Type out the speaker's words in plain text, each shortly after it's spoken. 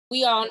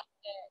we all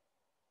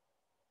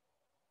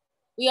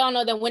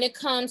know that when it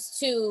comes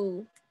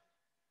to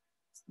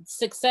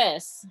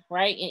success,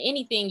 right, in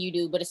anything you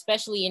do, but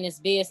especially in this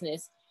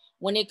business,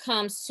 when it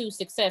comes to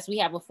success, we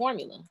have a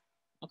formula.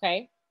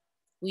 Okay,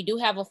 we do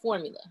have a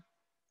formula.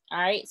 All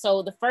right,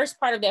 so the first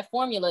part of that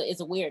formula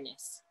is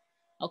awareness.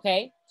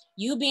 Okay,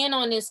 you being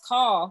on this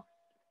call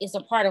is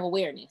a part of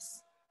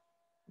awareness.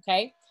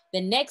 Okay, the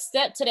next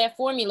step to that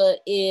formula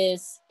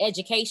is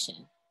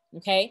education.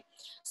 Okay,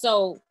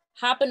 so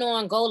hopping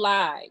on go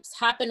lives,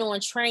 hopping on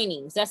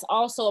trainings, that's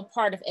also a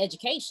part of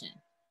education.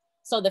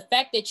 So the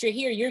fact that you're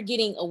here, you're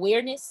getting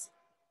awareness,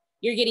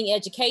 you're getting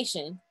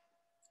education,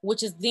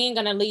 which is then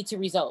going to lead to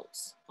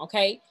results.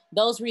 Okay,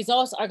 those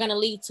results are going to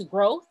lead to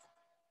growth,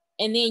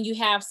 and then you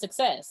have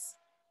success.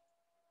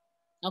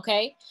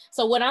 Okay,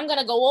 so what I'm going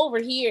to go over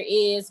here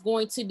is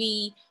going to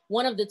be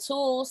one of the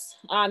tools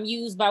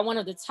used by one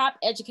of the top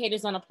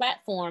educators on a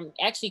platform,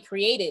 actually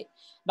created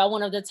by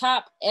one of the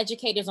top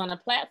educators on a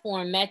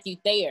platform, Matthew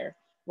Thayer,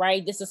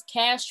 right? This is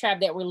Cash Trap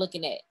that we're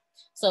looking at.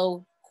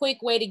 So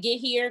quick way to get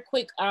here,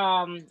 quick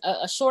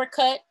a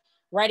shortcut,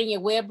 right in your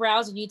web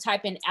browser, you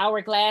type in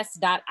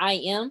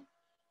hourglass.im,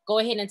 go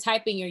ahead and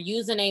type in your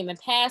username and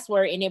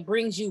password, and it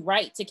brings you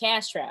right to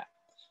Cash Trap.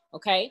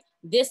 Okay,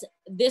 this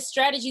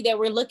strategy that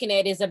we're looking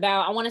at is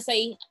about, I want to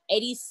say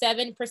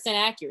 87%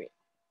 accurate.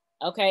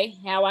 Okay,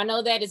 how I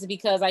know that is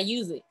because I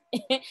use it.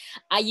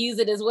 I use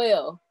it as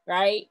well,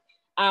 right?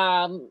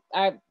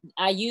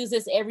 I use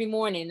this every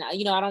morning.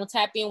 You know, I don't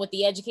tap in with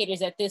the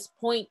educators at this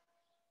point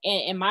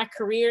in my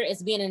career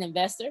as being an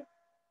investor.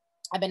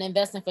 I've been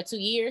investing for 2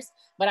 years,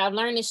 but I've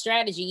learned this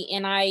strategy,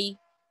 and I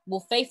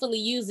will faithfully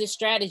use this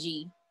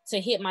strategy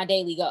to hit my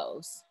daily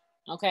goals.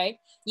 Okay,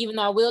 even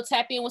though I will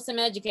tap in with some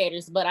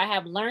educators, but I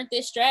have learned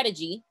this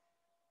strategy,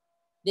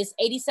 this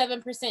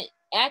 87%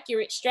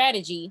 accurate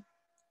strategy,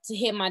 to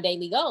hit my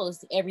daily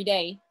goals every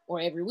day or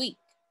every week.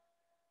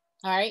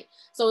 All right,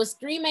 so it's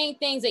 3 main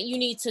things that you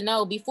need to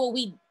know before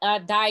we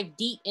dive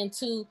deep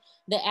into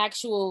the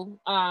actual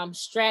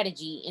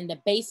strategy and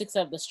the basics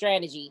of the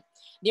strategy.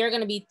 There are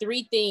going to be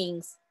 3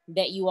 things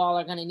that you all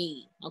are going to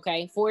need,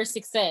 okay, for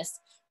success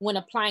when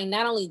applying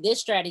not only this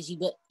strategy,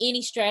 but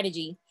any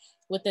strategy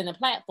within the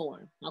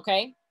platform.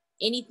 Okay,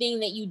 anything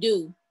that you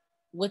do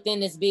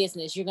within this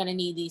business, you're going to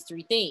need these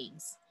 3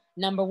 things.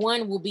 Number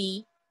 1 will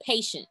be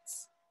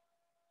patience.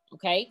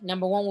 Okay,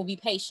 number 1 will be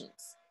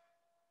patience.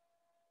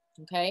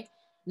 Okay,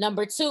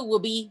 number 2 will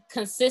be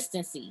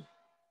consistency.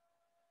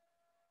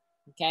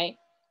 Okay,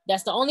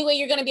 that's the only way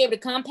you're going to be able to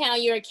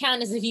compound your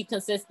account is if you're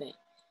consistent.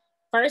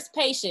 First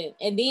patient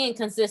and then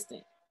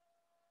consistent.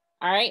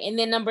 All right, and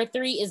then number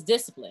 3 is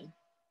discipline,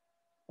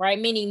 right?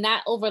 Meaning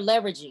not over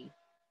leveraging,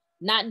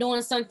 not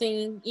doing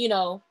something, you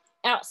know,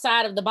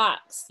 outside of the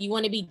box. You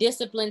want to be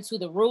disciplined to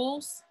the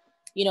rules,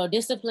 you know,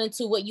 disciplined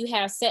to what you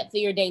have set for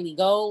your daily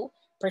goal,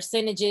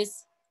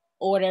 percentages,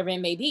 or whatever it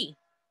may be.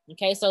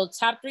 Okay, so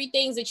top 3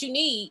 things that you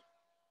need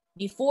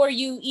before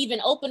you even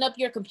open up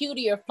your computer,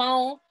 your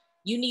phone,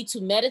 you need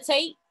to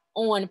meditate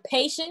on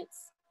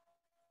patience,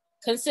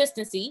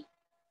 consistency,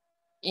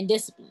 and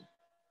discipline.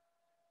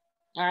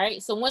 All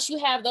right, so once you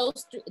have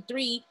those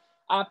 3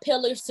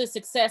 pillars to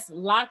success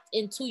locked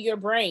into your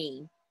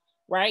brain,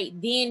 right,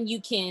 then you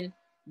can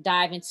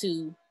dive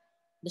into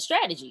the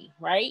strategy,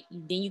 right?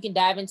 Then you can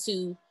dive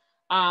into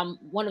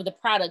one of the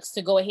products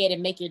to go ahead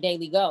and make your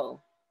daily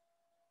goal.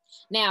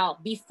 Now,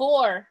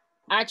 before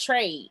I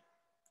trade,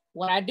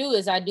 what I do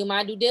is I do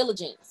my due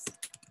diligence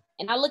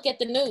and I look at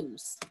the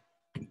news.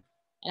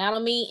 And I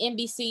don't mean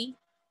NBC,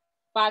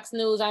 Fox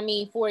News, I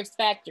mean Forex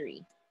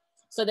Factory,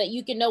 so that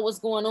you can know what's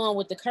going on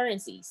with the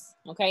currencies.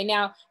 Okay,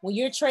 now when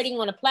you're trading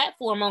on a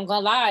platform on Go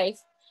Live,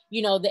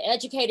 you know, the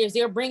educators,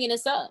 they're bringing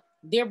this up.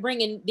 They're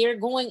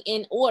going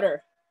in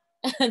order.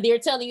 They're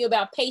telling you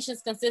about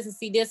patience,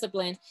 consistency,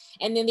 discipline,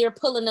 and then they're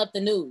pulling up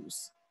the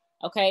news.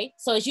 Okay,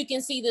 so as you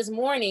can see this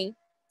morning,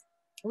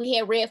 we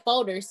had red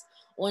folders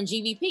on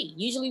GBP.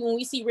 Usually when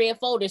we see red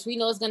folders, we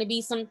know it's going to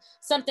be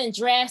something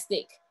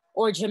drastic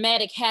or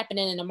dramatic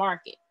happening in the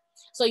market.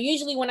 So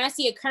usually when I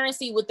see a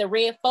currency with the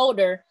red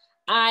folder,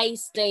 I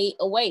stay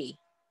away.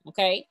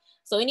 Okay,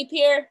 so any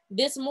pair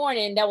this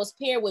morning that was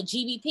paired with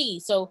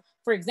GBP, so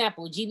for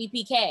example,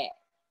 GBP CAD,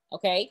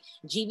 okay,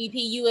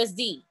 GBP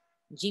USD,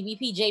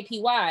 GBP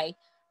JPY,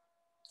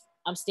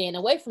 I'm staying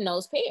away from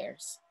those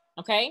pairs.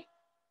 Okay,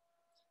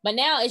 but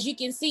now as you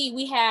can see,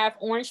 we have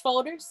orange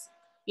folders.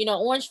 You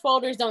know, orange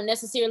folders don't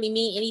necessarily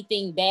mean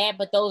anything bad,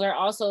 but those are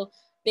also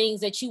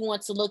things that you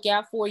want to look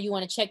out for. You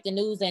want to check the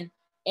news and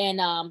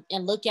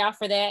look out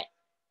for that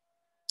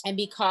and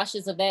be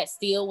cautious of that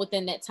still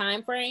within that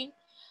time frame.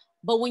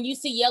 But when you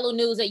see yellow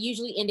news, that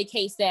usually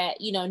indicates that,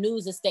 you know,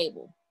 news is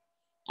stable.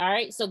 All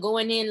right, so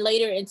going in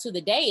later into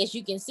the day, as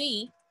you can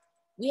see,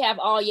 we have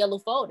all yellow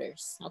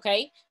folders.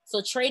 Okay,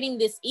 so trading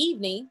this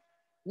evening,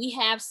 we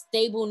have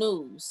stable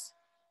news,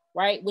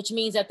 right? Which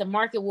means that the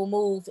market will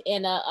move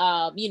in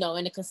a, you know,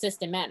 in a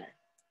consistent manner.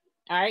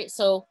 All right,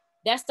 so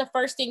that's the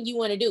first thing you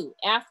want to do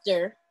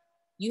after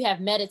you have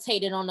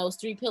meditated on those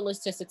 3 pillars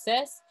to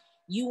success.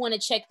 You want to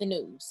check the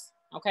news.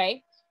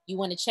 Okay, You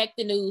want to check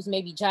the news,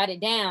 maybe jot it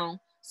down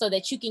so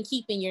that you can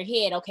keep in your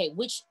head, okay,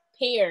 which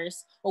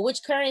pairs or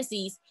which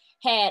currencies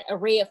had a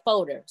red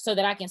folder so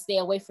that I can stay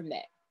away from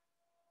that.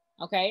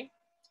 Okay.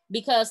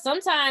 Because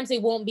sometimes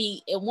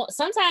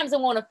sometimes it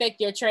won't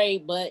affect your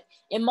trade, but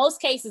in most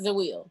cases it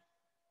will.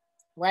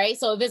 Right.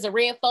 So if it's a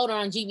red folder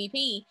on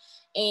GBP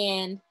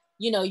and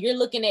you're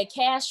looking at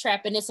cash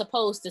trap and it's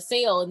supposed to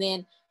sell, and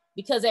then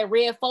because that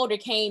red folder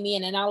came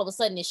in and all of a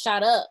sudden it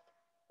shot up,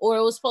 or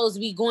it was supposed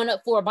to be going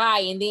up for a buy,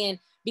 and then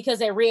because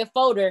that red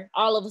folder,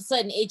 all of a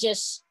sudden it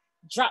just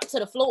dropped to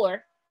the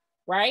floor,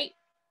 right?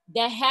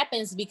 That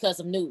happens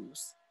because of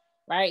news,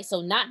 right?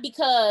 So not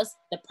because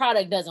the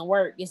product doesn't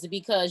work, it's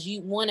because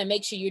you want to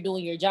make sure you're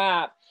doing your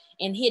job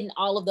and hitting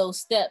all of those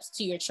steps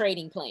to your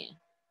trading plan,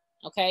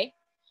 okay?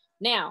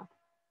 Now,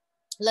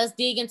 let's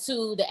dig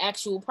into the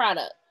actual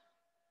product.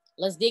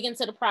 Let's dig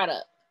into the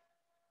product.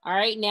 All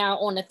right, now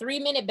on the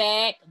 3-minute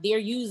bag, they're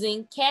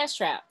using Cash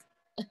Trap.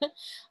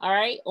 All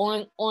right,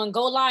 on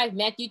Go Live,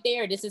 Matthew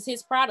Thayer, this is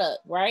his product,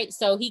 right?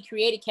 So he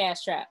created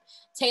Cash Trap.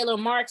 Taylor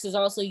Marks is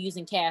also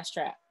using Cash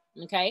Trap,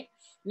 okay?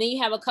 And then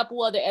you have a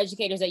couple other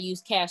educators that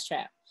use Cash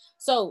Trap.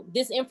 So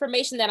this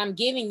information that I'm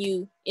giving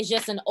you is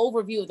just an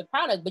overview of the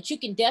product, but you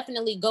can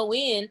definitely go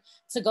in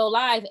to Go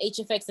Live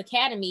HFX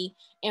Academy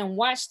and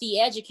watch the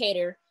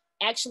educator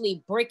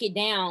actually break it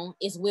down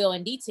as well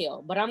in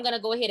detail. But I'm gonna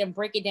go ahead and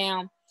break it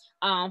down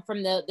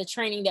from the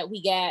training that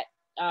we got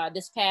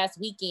this past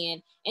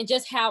weekend, and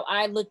just how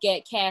I look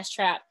at Cash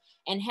Trap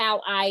and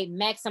how I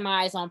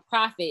maximize on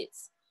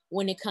profits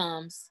when it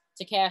comes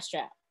to Cash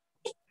Trap.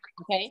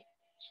 Okay.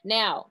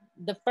 Now,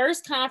 the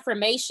first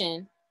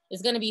confirmation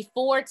is going to be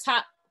 4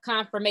 top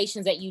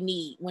confirmations that you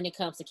need when it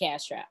comes to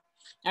Cash Trap.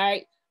 All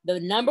right. The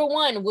number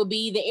 1 will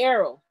be the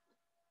arrow.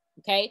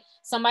 Okay.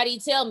 Somebody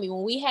tell me,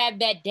 when we have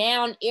that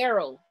down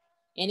arrow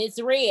and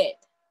it's red,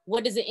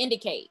 what does it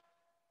indicate?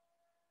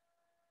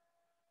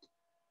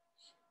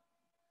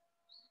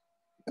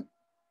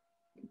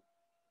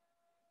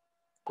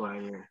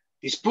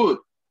 It's put.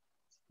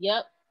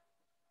 Yep.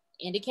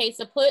 Indicates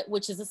a put,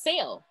 which is a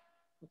sale.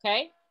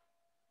 Okay.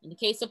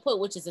 Indicates a put,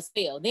 which is a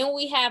sale. Then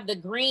we have the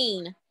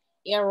green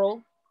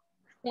arrow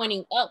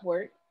pointing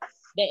upward.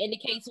 That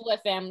indicates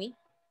what, family?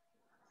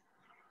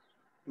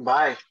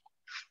 Buy.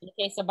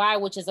 Indicates a buy,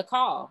 which is a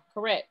call.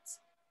 Correct.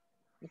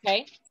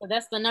 Okay. So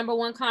that's the number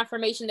 1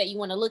 confirmation that you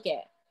want to look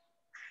at.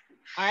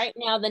 All right.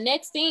 Now, the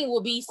next thing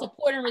will be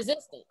support and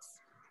resistance.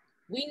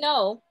 We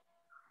know,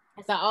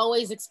 as I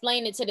always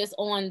explain it to this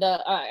on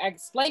the, I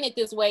explain it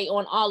this way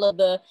on all of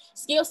the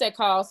skill set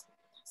calls.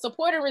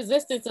 Support and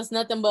resistance is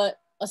nothing but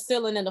a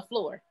ceiling and a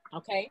floor.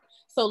 Okay.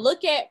 So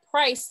look at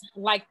price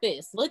like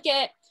this. Look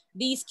at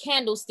these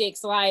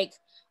candlesticks like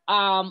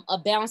a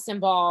bouncing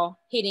ball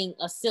hitting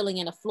a ceiling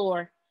and a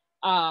floor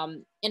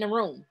in a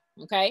room.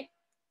 Okay.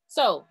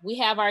 So we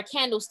have our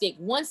candlestick.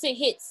 Once it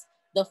hits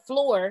the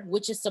floor,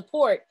 which is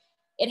support,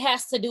 it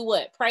has to do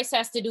what? Price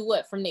has to do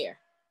what from there?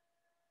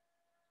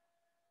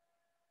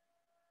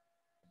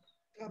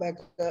 Go back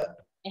up.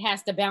 It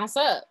has to bounce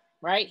up,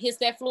 right? Hits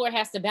that floor, it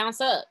has to bounce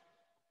up.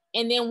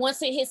 And then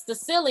once it hits the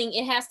ceiling,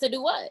 it has to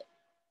do what?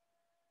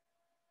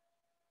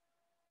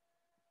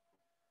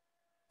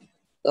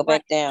 Go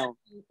back down.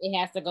 It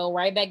has to go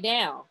right back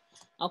down.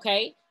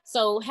 Okay.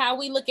 So how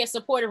we look at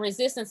support and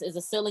resistance is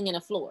a ceiling and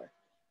a floor,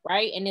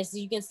 right? And as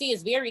you can see,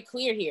 it's very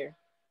clear here.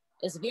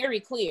 It's very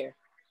clear.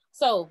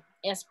 So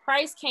as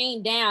price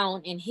came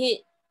down and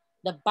hit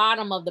the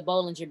bottom of the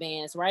Bollinger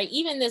Bands, right?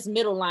 Even this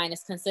middle line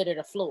is considered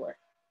a floor.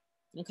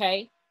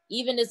 Okay.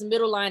 Even this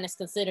middle line is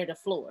considered a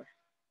floor.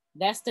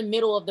 That's the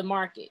middle of the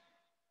market.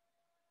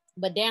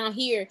 But down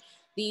here,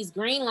 these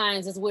green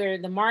lines is where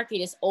the market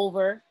is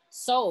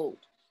oversold.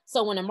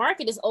 So when the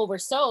market is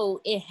oversold,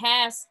 it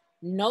has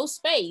no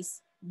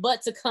space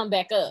but to come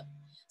back up.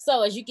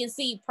 So as you can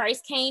see, price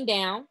came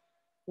down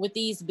with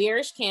these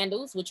bearish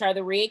candles, which are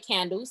the red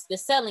candles, the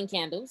selling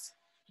candles.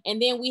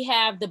 And then we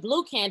have the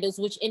blue candles,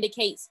 which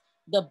indicates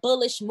the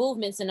bullish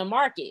movements in the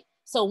market.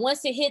 So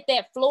once it hit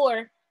that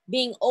floor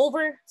being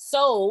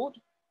oversold,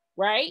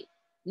 right?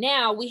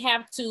 Now we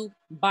have to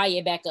buy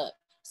it back up.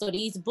 So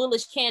these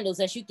bullish candles,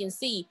 as you can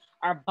see,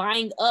 are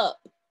buying up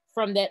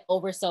from that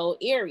oversold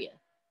area.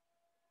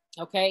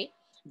 Okay,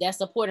 that's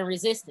support and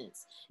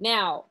resistance.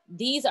 Now,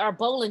 these are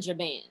Bollinger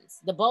Bands.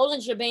 The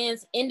Bollinger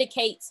Bands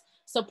indicates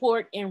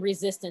support and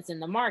resistance in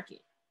the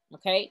market.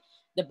 Okay,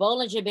 the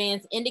Bollinger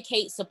Bands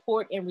indicate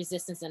support and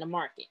resistance in the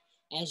market.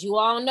 As you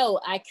all know,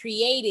 I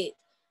created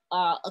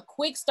a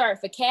quick start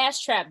for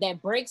Cash Trap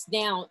that breaks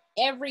down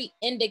every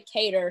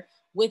indicator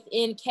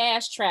within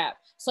Cash Trap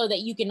so that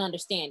you can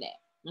understand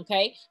that.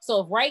 Okay,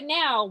 so if right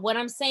now what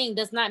I'm saying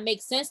does not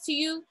make sense to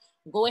you,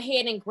 go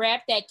ahead and grab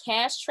that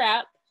Cash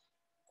Trap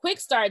quick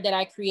start that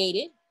I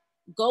created,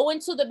 go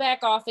into the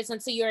back office,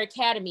 into your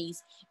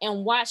academies,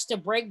 and watch the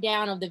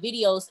breakdown of the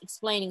videos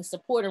explaining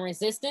support and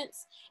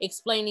resistance,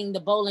 explaining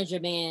the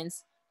Bollinger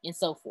Bands, and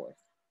so forth.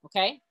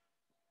 Okay,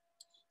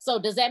 so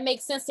does that make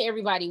sense to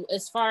everybody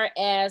as far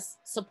as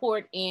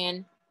support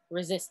and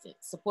resistance?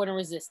 Support and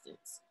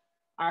resistance,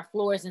 our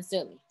floors and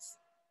ceilings.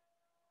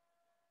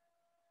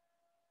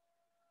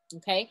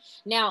 Okay.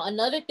 Now,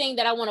 another thing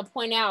that I want to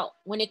point out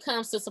when it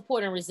comes to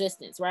support and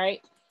resistance,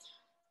 right?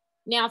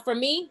 Now, for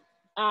me,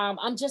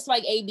 I'm just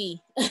like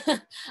AB.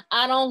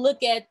 I don't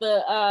look at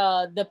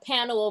the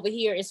panel over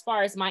here as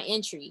far as my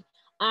entry.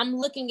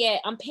 I'm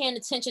paying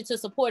attention to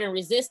support and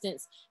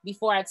resistance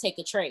before I take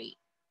a trade.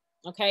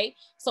 Okay.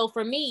 So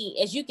for me,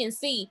 as you can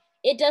see,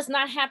 it does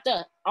not have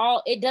to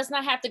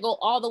go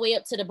all the way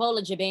up to the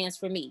Bollinger Bands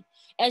for me.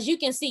 As you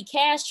can see,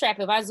 Cash Trap,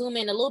 if I zoom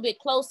in a little bit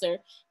closer,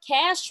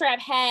 Cash Trap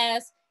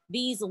has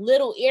these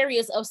little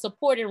areas of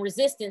support and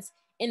resistance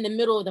in the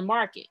middle of the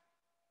market.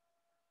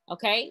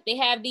 Okay, they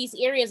have these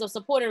areas of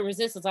support and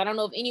resistance. I don't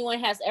know if anyone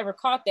has ever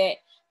caught that,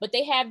 but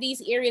they have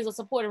these areas of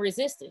support and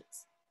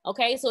resistance.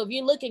 Okay, so if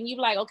you're looking, you're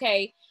like,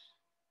 okay,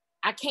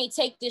 I can't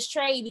take this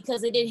trade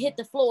because it didn't hit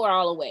the floor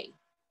all the way.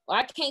 Or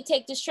I can't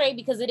take this trade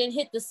because it didn't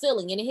hit the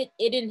ceiling and it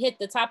didn't hit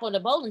the top of the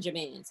Bollinger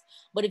Bands.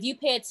 But if you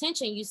pay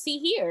attention, you see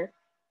here,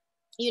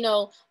 you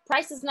know,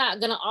 price is not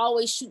going to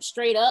always shoot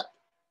straight up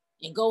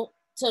and go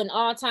to an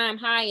all-time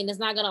high, and it's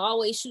not going to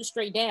always shoot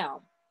straight down.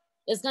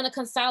 It's going to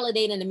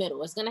consolidate in the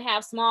middle. It's going to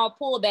have small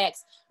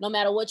pullbacks no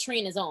matter what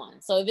trend is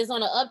on. So if it's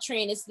on an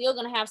uptrend, it's still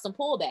going to have some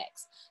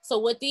pullbacks. So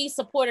what these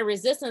support and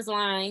resistance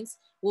lines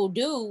will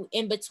do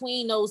in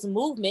between those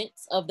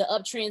movements of the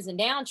uptrends and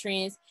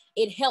downtrends,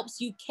 it helps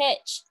you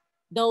catch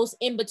those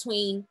in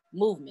between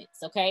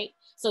movements. Okay.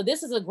 So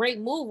this is a great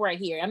move right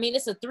here. I mean,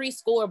 it's a 3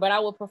 score, but I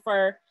would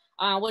prefer,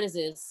 what is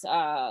this?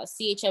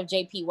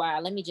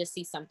 CHFJPY. Let me just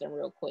see something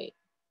real quick.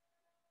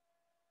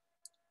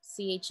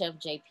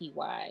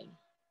 CHFJPY.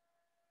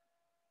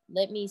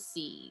 Let me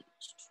see.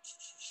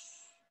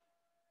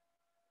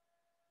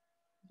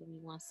 Give me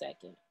 1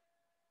 second.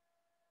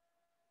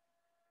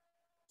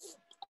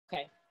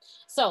 Okay,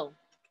 so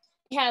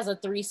it has a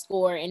 3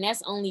 score, and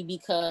that's only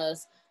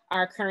because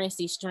our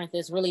currency strength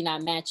is really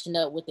not matching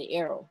up with the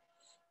arrow.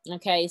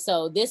 Okay,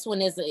 so this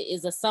one is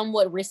a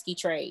somewhat risky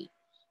trade.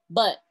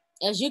 But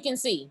as you can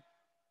see,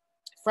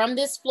 from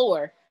this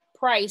floor,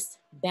 price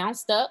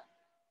bounced up,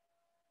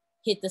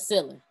 hit the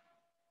ceiling.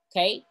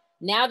 Okay,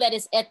 now that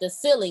it's at the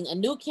ceiling, a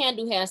new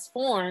candle has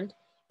formed,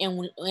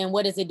 and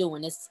what is it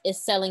doing?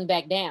 It's selling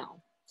back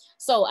down.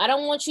 So I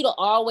don't want you to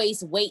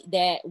always wait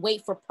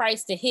for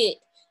price to hit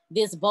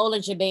this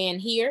Bollinger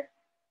Band here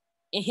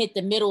and hit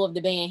the middle of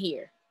the band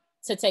here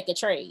to take a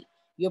trade.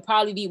 You'll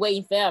probably be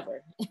waiting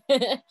forever.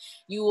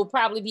 You will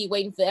probably be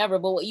waiting forever.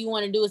 But what you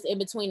want to do is in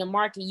between the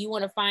market, you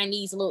want to find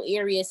these little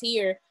areas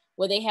here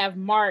where they have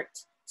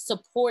marked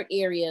support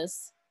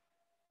areas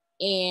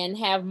and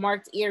have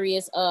marked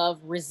areas of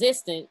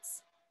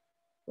resistance,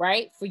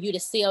 right? For you to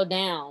sell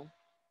down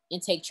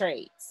and take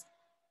trades.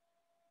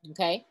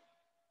 Okay.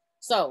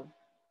 So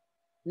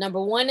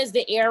number 1 is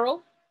the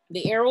arrow.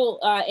 The arrow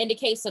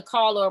indicates a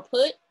call or a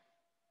put.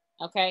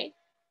 Okay.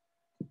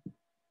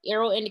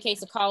 Arrow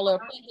indicates a call or a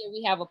put. Here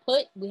we have a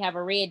put. We have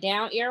a red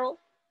down arrow.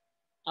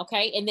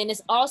 Okay. And then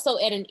it's also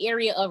at an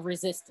area of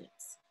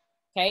resistance.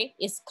 Okay.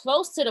 It's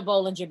close to the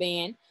Bollinger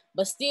Band,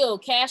 but still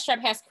Cash Trap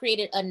has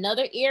created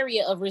another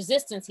area of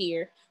resistance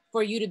here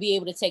for you to be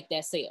able to take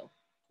that sale.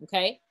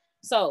 Okay.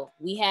 So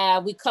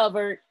we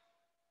covered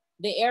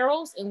the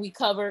arrows and we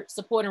covered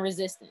support and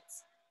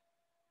resistance.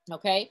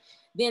 Okay.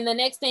 Then the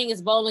next thing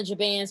is Bollinger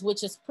Bands,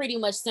 which is pretty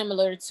much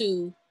similar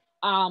to,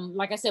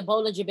 like I said,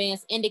 Bollinger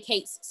Bands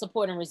indicates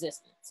support and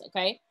resistance.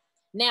 Okay.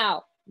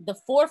 Now, the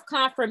 4th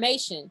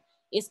confirmation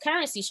is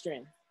currency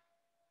strength.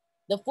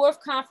 The 4th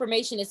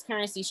confirmation is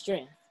currency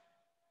strength.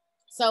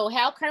 So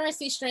how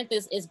currency strength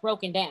is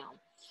broken down.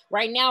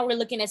 Right now, we're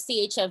looking at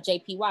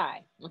CHFJPY.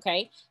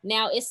 Okay.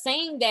 Now, it's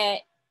saying that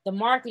the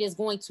market is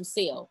going to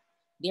sell.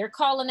 They're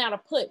calling out a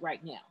put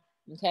right now.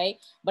 Okay.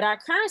 But our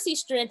currency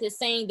strength is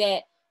saying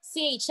that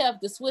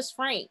CHF, the Swiss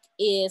franc,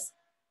 is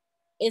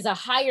a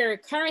higher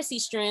currency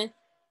strength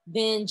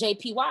than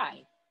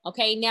JPY.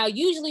 Okay. Now,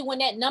 usually when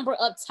that number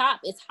up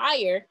top is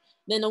higher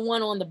than the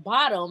one on the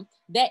bottom,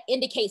 that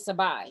indicates a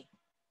buy.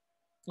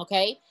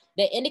 Okay.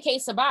 That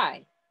indicates a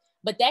buy.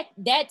 But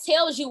that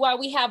tells you why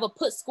we have a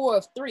put score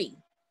of 3.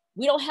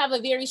 We don't have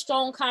a very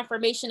strong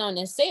confirmation on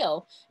the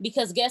sell,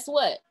 because guess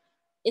what?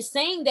 It's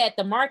saying that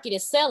the market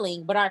is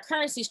selling, but our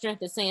currency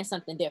strength is saying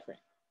something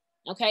different.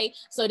 Okay,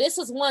 so this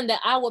is one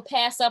that I will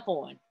pass up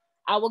on.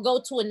 I will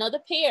go to another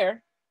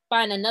pair,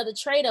 find another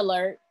trade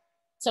alert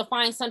to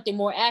find something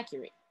more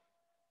accurate.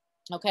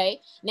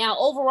 Okay, now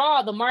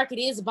overall, the market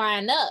is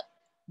buying up,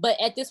 but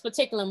at this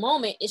particular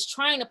moment, it's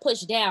trying to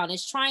push down.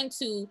 It's trying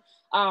to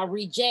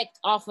reject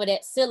off of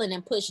that ceiling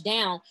and push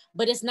down,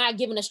 but it's not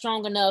giving a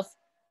strong enough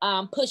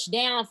push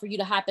down for you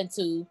to hop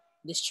into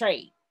this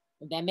trade.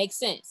 If that makes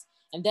sense.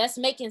 If that's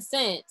making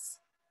sense,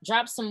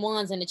 drop some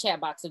 1s in the chat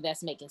box if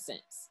that's making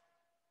sense.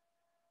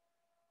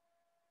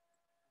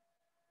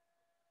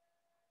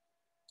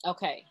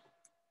 Okay,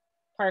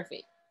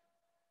 perfect.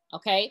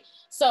 Okay,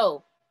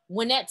 so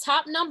when that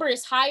top number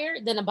is higher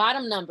than the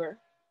bottom number,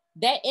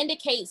 that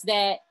indicates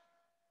that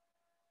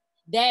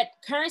that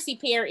currency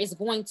pair is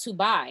going to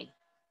buy.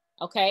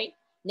 Okay,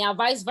 now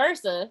vice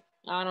versa.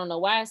 I don't know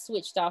why I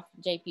switched off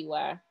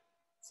JPY.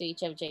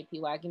 CHF,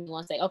 JPY, give me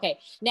one second. Okay,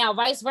 now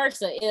vice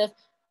versa. If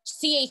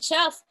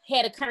CHF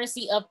had a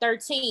currency of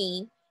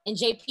 13 and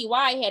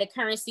JPY had a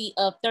currency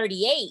of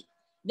 38,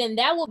 then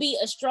that will be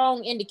a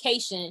strong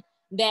indication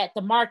that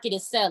the market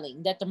is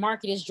selling, that the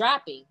market is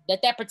dropping,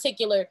 that that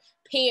particular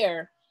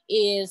pair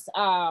is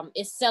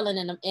selling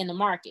in the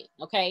market.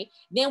 Okay,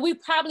 then we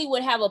probably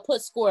would have a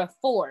put score of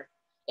 4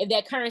 if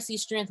that currency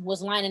strength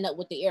was lining up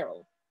with the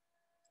arrow.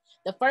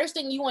 The first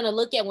thing you want to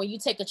look at when you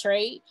take a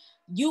trade,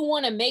 you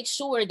want to make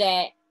sure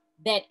that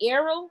that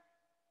arrow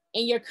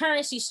and your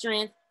currency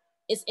strength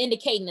is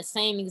indicating the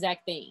same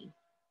exact thing.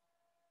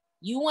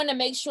 You want to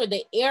make sure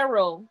the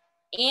arrow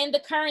and the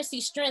currency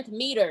strength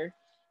meter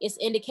is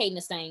indicating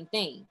the same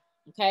thing.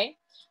 Okay,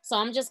 so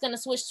I'm just going to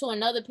switch to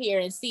another pair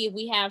and see if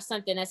we have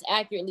something that's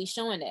accurately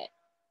showing that.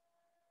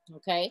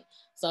 Okay,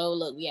 so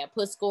look, we have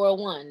put score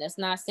 1. That's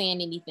not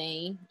saying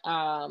anything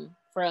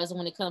for us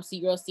when it comes to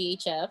Euro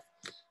CHF.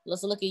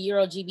 Let's look at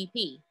Euro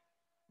GBP.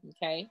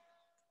 Okay,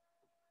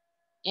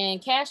 and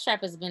Cash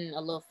Trap has been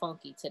a little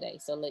funky today,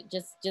 so like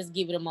just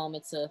give it a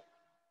moment to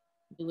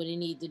do what it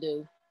needs to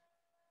do.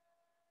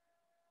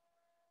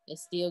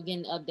 It's still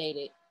getting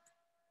updated.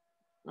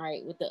 All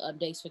right, with the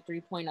updates for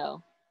 3.0.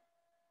 All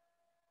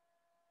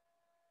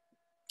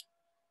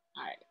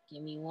right,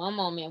 give me one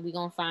moment. We're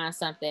gonna find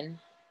something.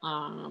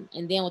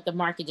 And then with the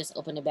market, just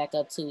open it back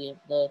up to you.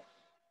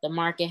 The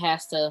market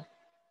has to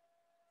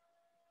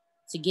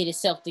get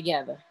itself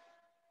together.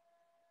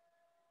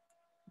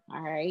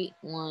 All right,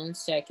 one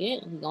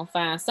second. We're gonna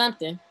find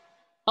something.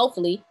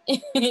 Hopefully,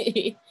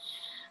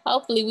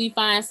 hopefully we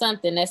find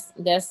something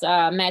that's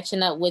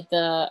matching up with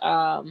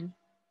the.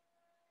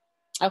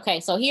 Okay,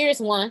 so here's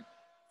one.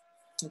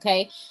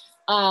 Okay,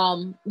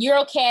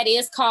 EuroCAD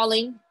is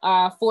calling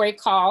for a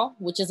call,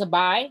 which is a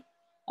buy.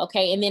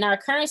 Okay, and then our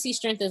currency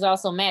strength is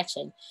also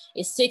matching.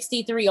 It's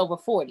 63 over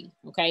 40.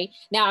 Okay,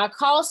 now our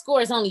call score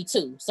is only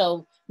 2.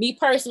 So me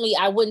personally,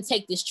 I wouldn't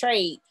take this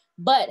trade.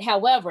 But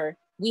however,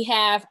 we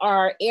have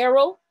our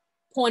arrow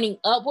pointing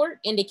upward,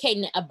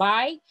 indicating a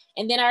buy,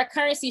 and then our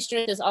currency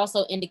strength is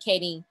also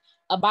indicating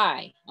a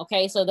buy.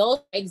 Okay, so those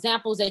are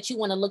examples that you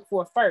want to look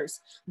for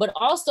first, but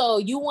also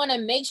you want to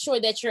make sure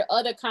that your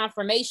other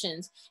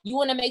confirmations, you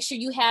want to make sure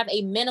you have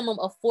a minimum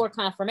of 4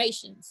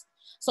 confirmations.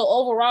 So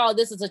overall,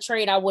 this is a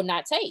trade I would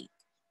not take,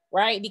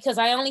 right? Because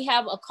I only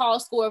have a call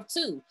score of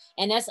 2,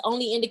 and that's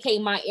only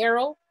indicating my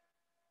arrow,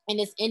 and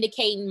it's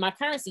indicating my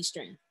currency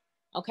strength.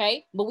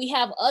 Okay, but we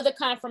have other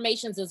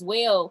confirmations as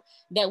well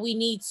that we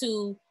need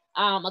to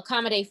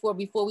accommodate for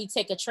before we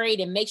take a trade,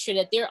 and make sure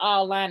that they're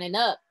all lining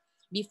up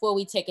before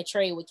we take a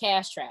trade with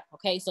Cash Trap.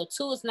 Okay, so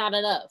 2 is not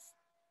enough.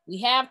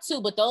 We have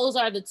 2, but those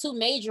are the 2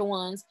 major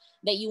ones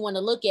that you want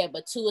to look at,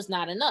 but 2 is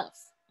not enough.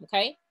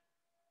 Okay,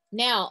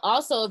 now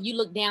also if you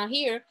look down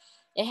here,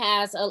 it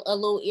has a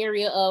little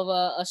area of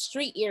a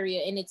street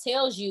area, and it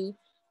tells you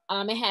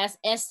it has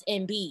S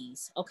and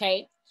Bs.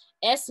 Okay,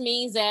 S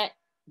means that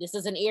this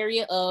is an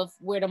area of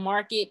where the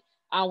market,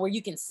 where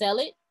you can sell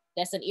it.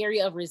 That's an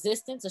area of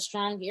resistance, a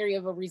strong area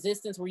of a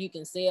resistance where you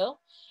can sell.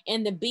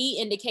 And the B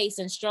indicates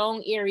a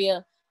strong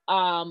area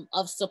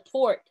of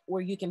support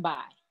where you can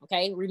buy.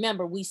 Okay,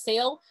 remember, we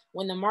sell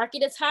when the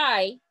market is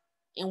high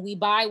and we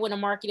buy when the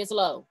market is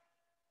low.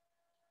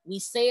 We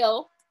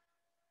sell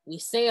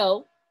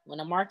when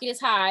the market is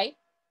high,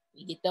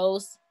 we get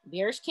those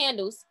bearish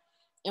candles,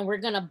 and we're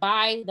gonna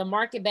buy the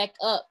market back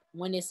up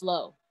when it's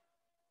low.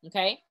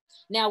 Okay,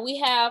 now we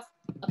have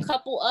a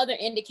couple other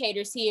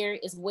indicators here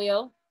as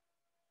well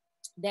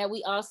that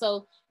we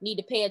also need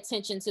to pay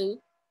attention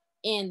to.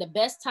 And the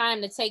best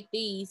time to take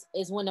these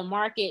is when the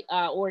market,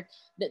 or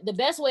the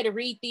best way to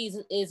read these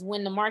is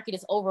when the market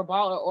is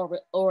overbought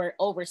or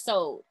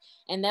oversold.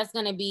 And that's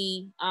gonna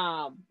be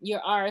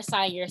your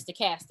RSI and your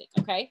stochastic,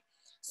 okay?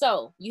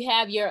 So you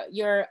have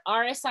your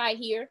RSI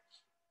here,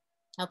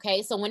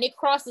 okay? So when it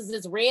crosses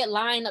this red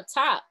line up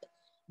top,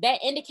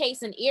 that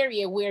indicates an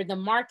area where the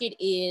market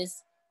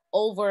is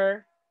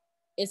overbought,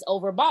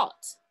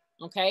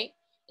 okay?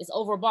 It's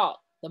overbought.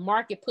 The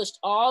market pushed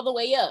all the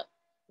way up.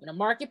 When the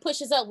market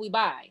pushes up, we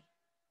buy.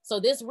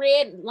 So this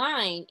red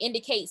line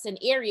indicates an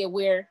area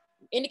where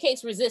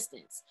indicates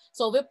resistance.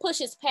 So if it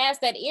pushes past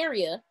that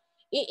area,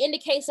 it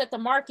indicates that the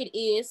market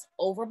is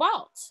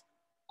overbought.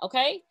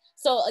 Okay.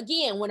 So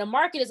again, when the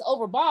market is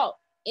overbought,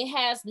 it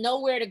has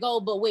nowhere to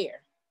go but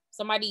where?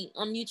 Somebody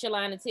unmute your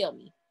line and tell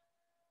me.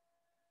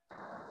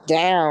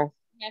 Down.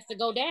 It has to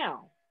go down.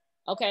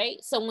 Okay.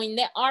 So when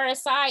that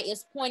RSI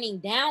is pointing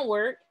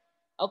downward,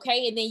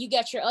 okay, and then you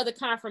got your other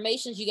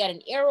confirmations. You got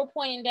an arrow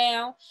pointing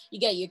down. You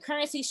got your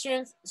currency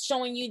strength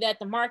showing you that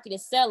the market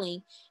is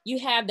selling. You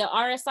have the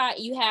RSI.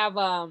 You have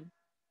the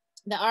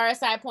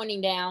RSI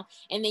pointing down,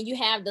 and then you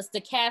have the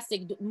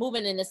stochastic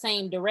moving in the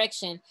same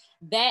direction.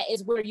 That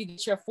is where you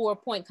get your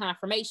 4-point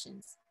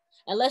confirmations.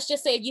 And let's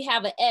just say if you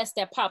have an S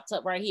that popped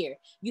up right here,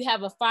 you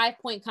have a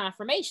 5-point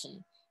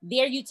confirmation.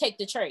 There you take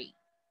the trade.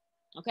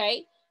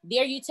 Okay,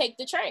 there you take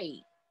the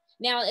trade.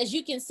 Now, as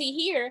you can see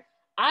here,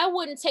 I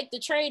wouldn't take the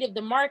trade if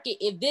the market,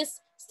 if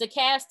this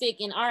stochastic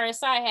and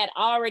RSI had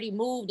already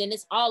moved and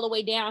it's all the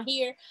way down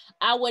here,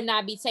 I would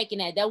not be taking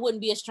that. That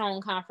wouldn't be a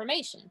strong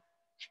confirmation.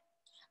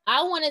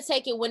 I want to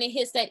take it when it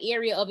hits that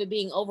area of it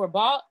being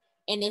overbought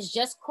and it's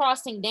just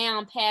crossing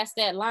down past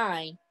that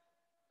line,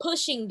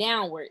 pushing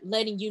downward,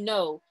 letting you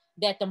know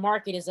that the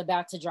market is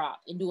about to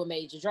drop and do a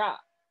major drop.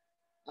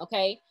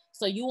 Okay,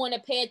 so you want to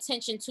pay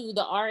attention to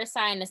the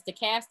RSI and the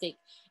stochastic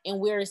and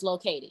where it's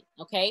located.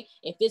 Okay,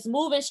 if it's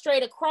moving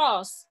straight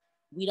across,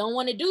 we don't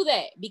want to do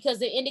that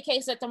because it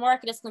indicates that the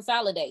market is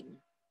consolidating.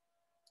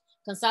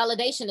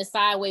 Consolidation is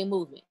sideways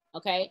movement.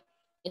 Okay,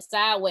 it's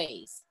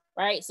sideways,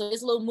 right? So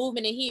this little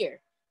movement in here,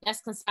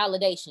 that's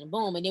consolidation.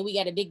 Boom, and then we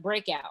got a big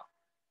breakout.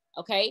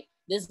 Okay,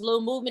 this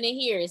little movement in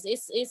here is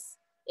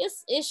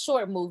it's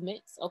short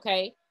movements.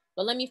 Okay,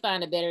 but let me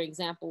find a better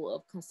example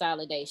of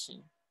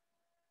consolidation.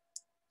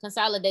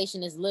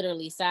 Consolidation is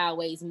literally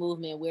sideways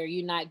movement where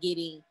you're not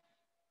getting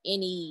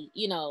any,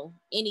 you know,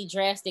 any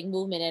drastic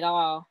movement at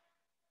all.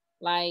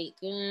 Like,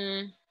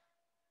 I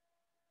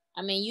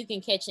mean, you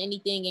can catch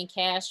anything in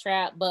cash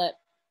trap, but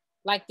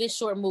like this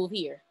short move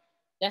here,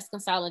 that's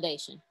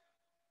consolidation.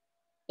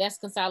 That's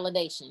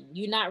consolidation.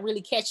 You're not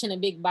really catching a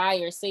big buy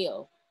or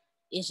sell.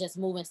 It's just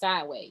moving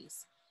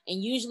sideways.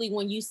 And usually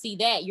when you see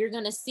that, you're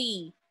going to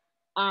see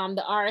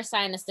the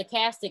RSI and the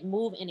stochastic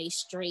move in a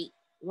straight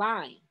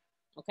line.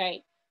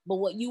 Okay. But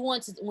what you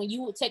want to, when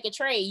you take a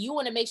trade, you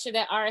want to make sure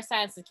that RSI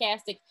and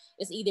stochastic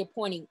is either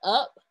pointing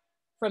up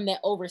from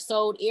that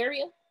oversold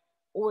area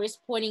or it's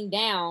pointing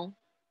down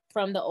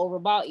from the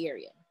overbought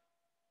area.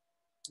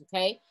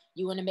 Okay.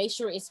 You want to make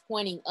sure it's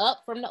pointing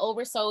up from the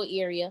oversold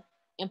area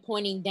and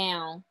pointing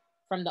down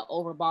from the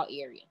overbought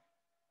area.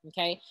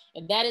 Okay.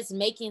 If that is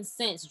making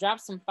sense, drop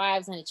some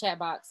 5s in the chat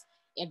box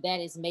if that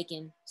is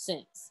making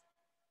sense.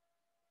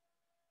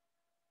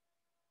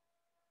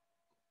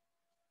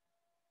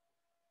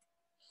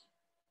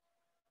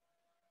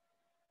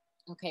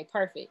 Okay,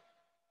 perfect.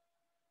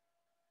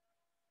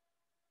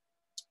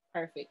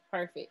 Perfect,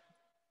 perfect.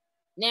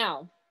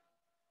 Now,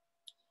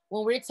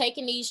 when we're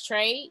taking these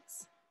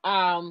trades,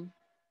 when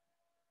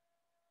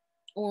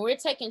we're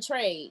taking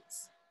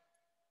trades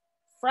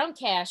from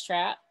Cash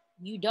Trap,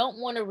 you don't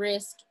want to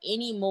risk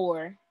any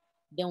more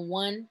than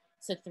 1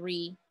 to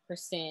 3%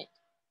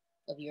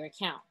 of your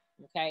account,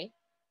 okay?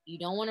 You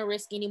don't want to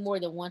risk any more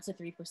than 1 to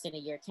 3%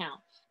 of your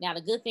account. Now,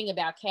 the good thing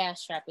about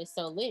Cash Trap is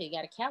so lit, it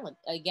got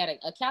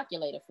a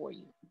calculator for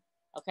you,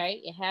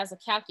 okay? It has a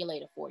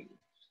calculator for you.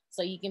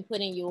 So you can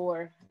put in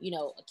your, you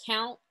know,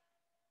 account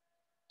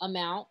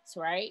amounts,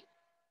 right?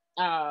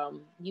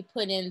 You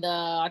put in the,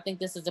 I think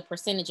this is a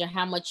percentage of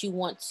how much you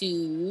want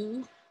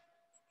to,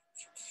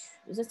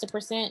 is this a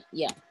percent?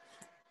 Yeah.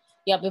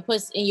 Yep, it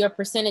puts in your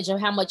percentage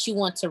of how much you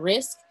want to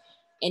risk,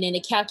 and then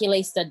it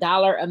calculates the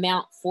dollar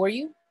amount for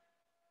you.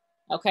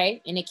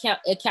 Okay, and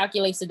it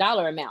calculates the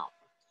dollar amount.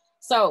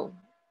 So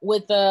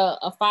with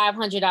a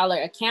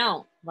 $500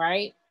 account,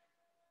 right?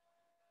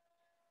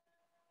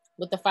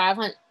 With the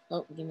 500,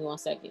 oh, give me 1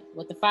 second.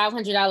 With the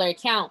 $500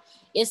 account,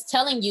 it's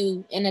telling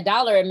you in a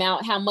dollar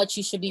amount how much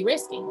you should be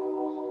risking.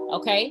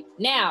 Okay,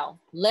 now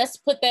let's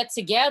put that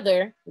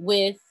together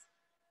with,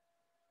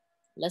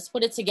 let's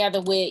put it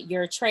together with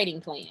your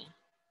trading plan.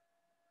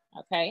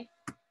 Okay,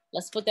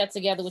 let's put that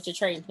together with your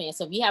trading plan.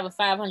 So if you have a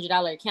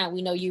 $500 account,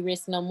 we know you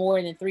risk no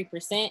more than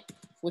 3%,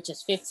 which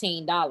is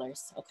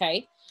 $15.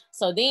 Okay,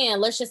 so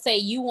then let's just say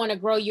you want to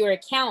grow your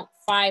account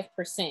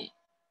 5%.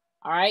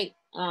 All right,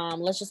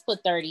 let's just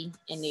put 30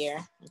 in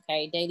there.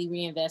 Okay, daily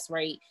reinvest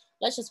rate.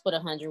 Let's just put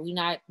 100. We're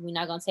not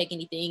gonna take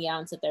anything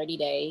out into 30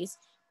 days.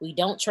 We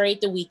don't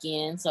trade the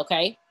weekends.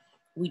 Okay,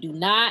 we do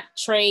not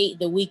trade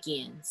the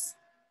weekends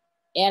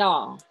at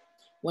all.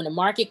 When the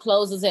market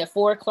closes at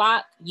 4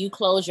 o'clock, you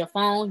close your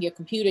phone, your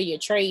computer, your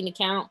trading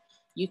account,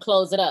 you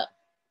close it up.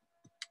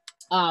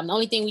 The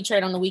only thing we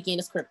trade on the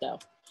weekend is crypto,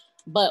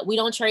 but we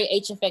don't trade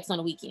HFX on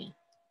the weekend.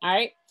 All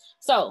right.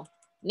 So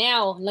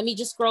now let me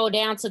just scroll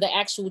down to the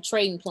actual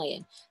trading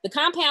plan. The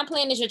compound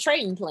plan is your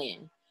trading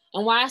plan.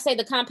 And why I say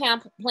the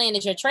compound plan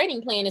is your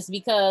trading plan is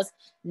because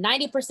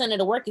 90% of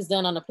the work is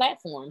done on the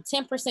platform.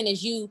 10%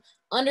 is you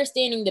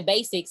understanding the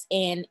basics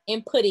and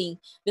inputting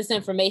this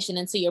information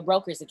into your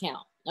broker's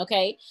account.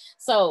 Okay,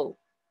 so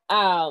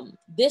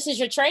this is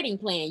your trading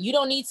plan. You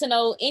don't need to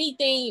know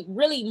anything,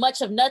 really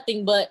much of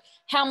nothing, but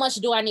how much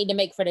do I need to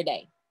make for the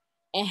day?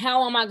 And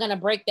how am I going to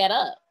break that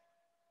up?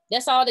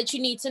 That's all that you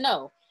need to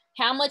know.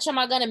 How much am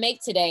I going to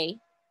make today?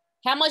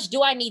 How much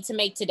do I need to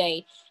make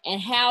today?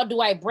 And how do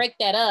I break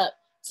that up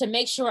to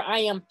make sure I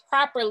am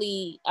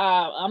properly,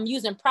 I'm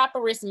using proper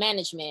risk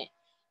management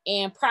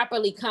and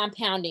properly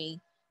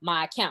compounding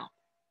my account?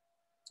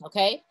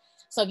 Okay,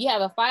 so if you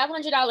have a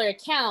 $500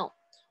 account,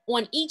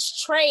 on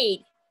each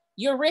trade,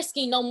 you're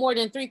risking no more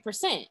than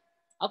 3%.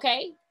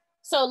 Okay,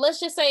 so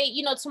let's just say,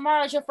 you know,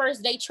 tomorrow's your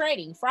first day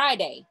trading,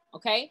 Friday.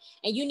 Okay,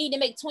 and you need to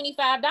make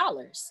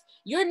 $25.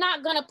 You're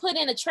not going to put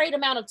in a trade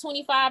amount of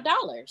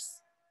 $25.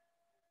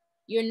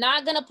 You're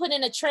not going to put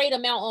in a trade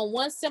amount on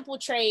one simple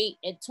trade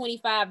at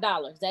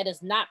 $25. That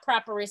is not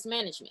proper risk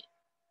management.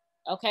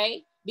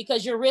 Okay,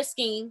 because you're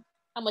risking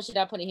How much did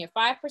I put in here?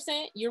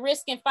 5%. You're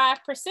risking 5%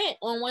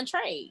 on one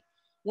trade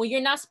when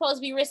you're not supposed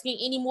to be risking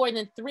any more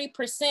than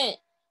 3%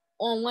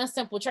 on one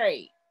simple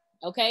trade.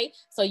 Okay,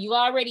 so you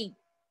already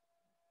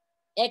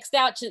X'd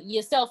out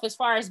yourself as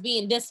far as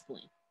being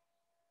disciplined,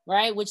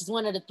 right? Which is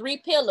one of the 3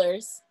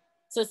 pillars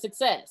to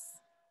success.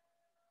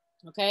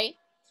 Okay,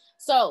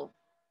 so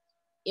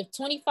if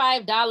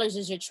 $25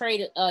 is your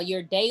trade,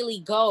 your daily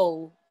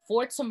goal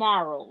for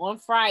tomorrow on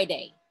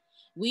Friday,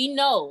 we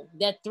know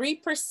that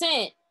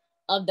 3%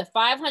 of the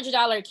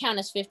 $500 account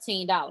is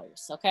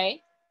 $15.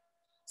 Okay,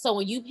 so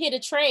when you hit a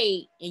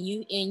trade and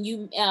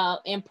you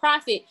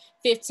profit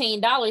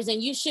 $15,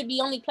 then you should be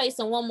only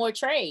placing one more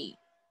trade,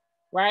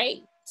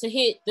 right, to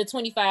hit the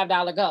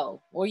 $25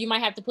 goal. Or you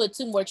might have to put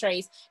 2 more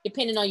trades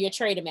depending on your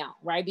trade amount,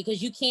 right?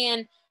 Because you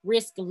can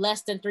risk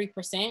less than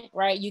 3%,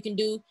 right? You can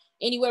do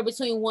anywhere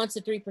between 1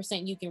 to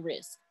 3% you can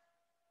risk.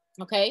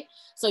 Okay,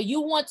 so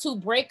you want to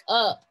break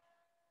up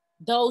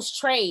those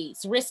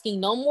trades, risking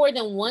no more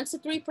than 1 to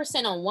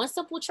 3% on one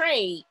simple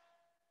trade,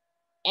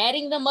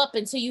 adding them up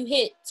until you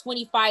hit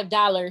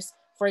 $25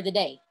 for the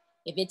day.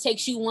 If it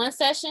takes you 1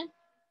 session,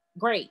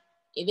 great.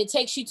 If it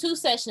takes you 2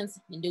 sessions,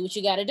 then do what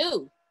you got to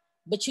do.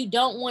 But you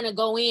don't want to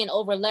go in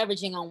over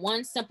leveraging on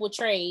one simple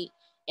trade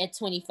at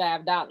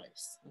 $25.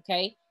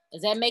 Okay,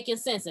 is that making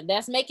sense? If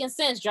that's making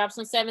sense, drop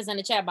some 7s in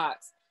the chat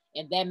box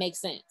if that makes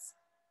sense.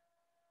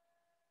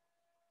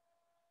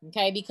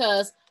 Okay,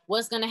 because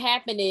what's going to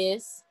happen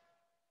is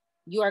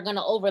you are going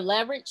to over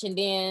leverage, and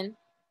then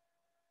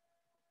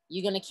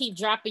you're going to keep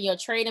dropping your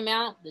trade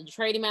amount. The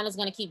trade amount is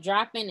going to keep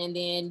dropping, and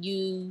then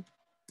you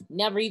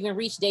never even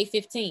reach day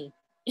 15.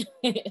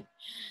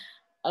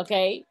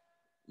 Okay,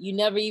 you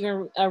never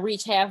even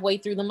reach halfway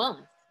through the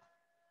month.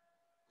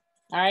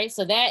 All right,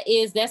 so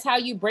that's how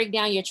you break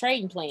down your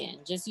trading plan.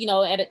 Just, you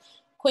know, at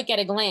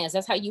a glance,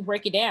 that's how you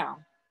break it down.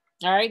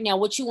 All right, now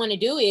what you want to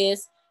do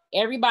is,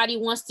 everybody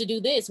wants to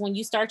do this when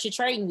you start your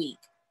trading week.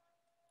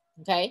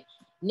 Okay,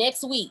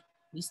 next week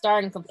we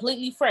starting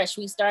completely fresh.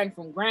 We starting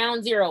from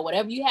ground zero.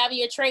 Whatever you have in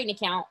your trading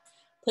account,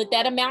 put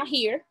that amount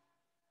here.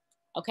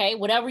 Okay,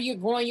 whatever you're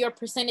growing your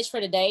percentage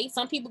for the day.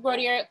 Some people grow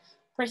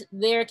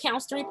their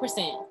accounts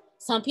 3%.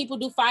 Some people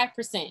do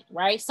 5%,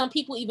 right? Some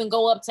people even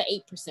go up to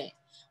 8%.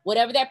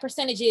 Whatever that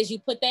percentage is, you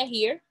put that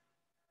here.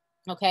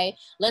 Okay,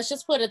 let's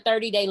just put a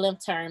 30-day limp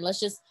term. Let's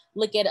just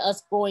look at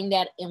us growing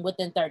that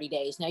within 30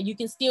 days. Now, you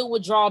can still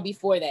withdraw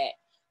before that.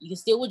 You can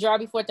still withdraw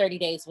before 30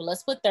 days. Well,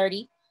 let's put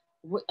 30.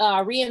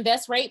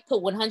 Reinvest rate,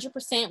 put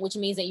 100%, which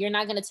means that you're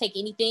not going to take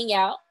anything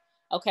out,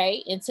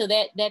 okay, until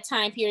that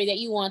time period that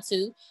you want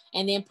to,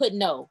 and then put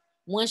no.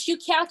 Once you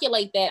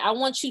calculate that, I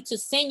want you to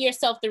send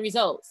yourself the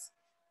results.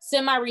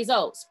 Send my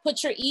results.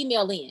 Put your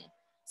email in.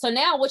 So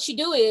now what you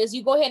do is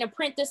you go ahead and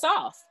print this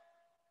off.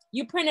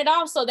 You print it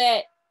off so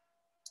that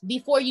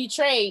before you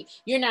trade,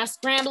 you're not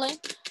scrambling.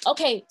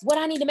 Okay, what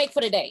I need to make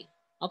for the day.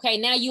 Okay,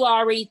 now you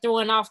already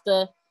throwing off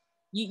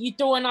you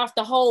throwing off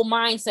the whole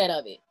mindset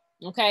of it.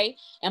 Okay,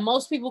 and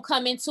most people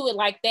come into it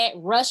like that,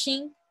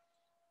 rushing,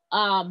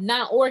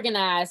 not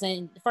organized,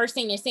 and the first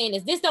thing they're saying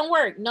is, this don't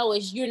work. No,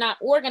 it's you're not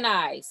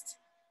organized.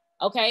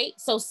 Okay,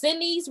 so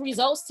send these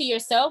results to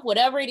yourself,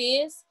 whatever it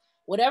is,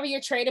 whatever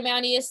your trade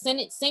amount is,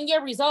 send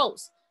your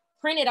results,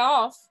 print it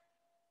off.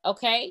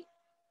 Okay,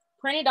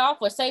 print it off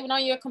or save it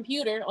on your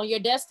computer, on your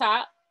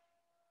desktop,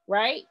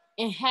 right?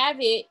 And have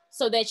it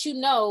so that you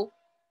know,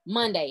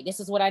 Monday, this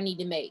is what I need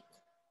to make.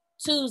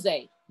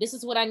 Tuesday, this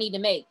is what I need to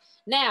make.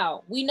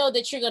 Now, we know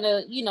that you're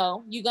gonna,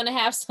 you're gonna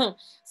have some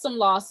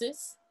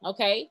losses,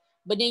 okay?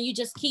 But then you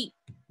just keep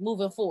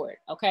moving forward,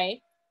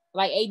 okay?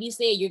 Like AB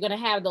said, you're gonna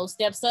have those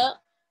steps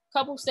up,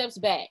 couple steps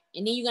back,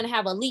 and then you're gonna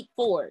have a leap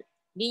forward.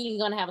 Then you're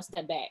gonna have a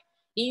step back.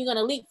 Then you're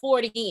gonna leap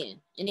forward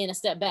again, and then a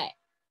step back.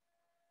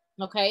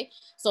 Okay,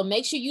 so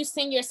make sure you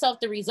send yourself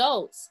the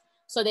results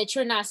so that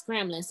you're not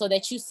scrambling, so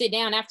that you sit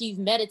down after you've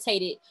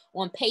meditated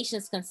on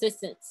patience,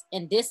 consistency,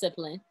 and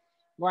discipline,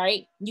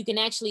 right? You can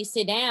actually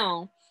sit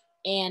down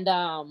and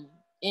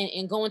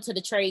go into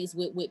the trades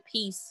with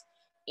peace,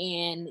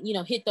 and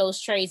hit those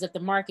trades if the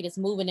market is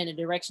moving in the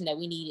direction that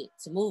we need it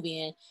to move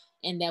in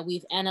and that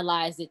we've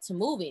analyzed it to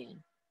move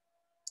in.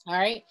 All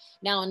right,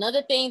 now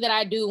another thing that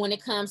I do when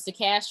it comes to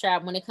cash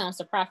trap, when it comes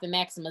to profit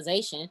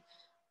maximization,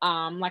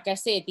 like I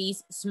said,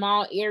 these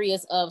small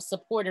areas of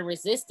support and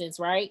resistance,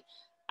 right?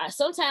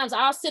 Sometimes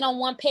I'll sit on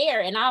one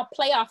pair and I'll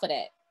play off of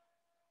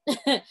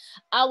that.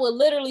 I will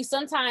literally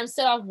sometimes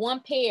set off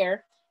one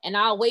pair and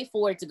I'll wait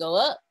for it to go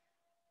up.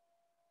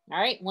 All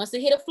right, once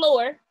it hit a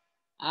floor,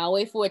 I'll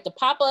wait for it to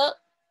pop up.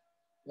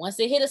 Once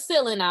it hit a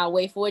ceiling, I'll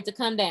wait for it to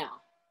come down.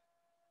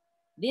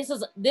 This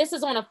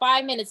is on a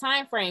 5-minute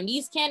time frame.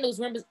 These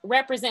candles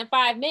represent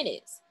 5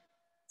 minutes.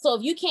 So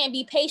if you can't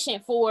be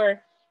patient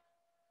for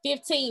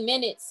 15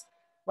 minutes,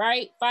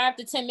 right? 5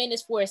 to 10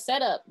 minutes for a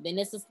setup, then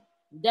this is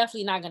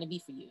definitely not going to be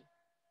for you.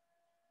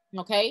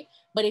 Okay.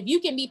 But if you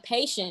can be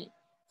patient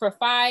for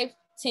 5,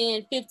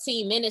 10,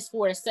 15 minutes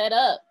for a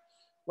setup,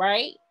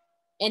 right?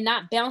 And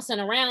not bouncing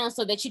around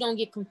so that you don't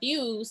get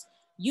confused,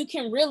 you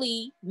can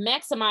really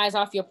maximize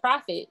off your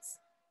profits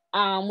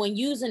when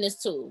using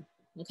this tool.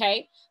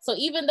 Okay, so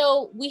even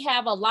though we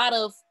have a lot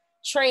of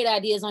trade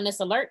ideas on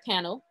this alert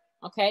panel,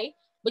 okay,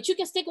 but you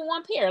can stick with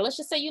one pair. Let's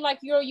just say you like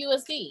Euro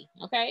USD,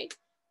 okay,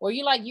 or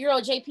you like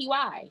Euro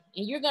JPY,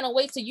 and you're gonna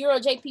wait till Euro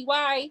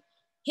JPY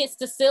hits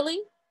the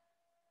ceiling,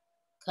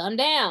 come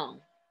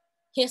down,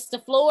 hits the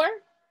floor,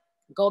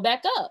 go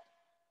back up,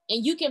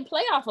 and you can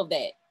play off of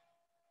that.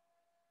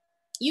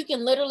 You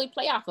can literally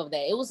play off of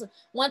that. It was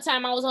one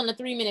time I was on the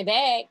 3-minute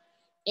bag,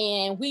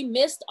 and we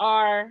missed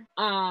our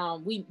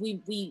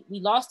we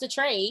lost the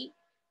trade,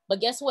 but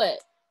guess what?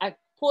 I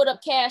pulled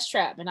up Cash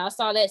Trap and I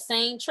saw that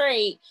same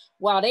trade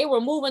while they were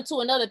moving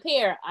to another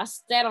pair. I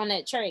sat on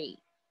that trade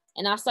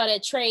and I saw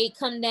that trade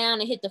come down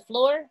and hit the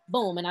floor,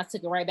 boom, and I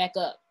took it right back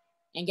up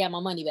and got my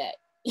money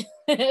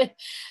back.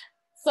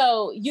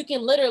 So you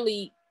can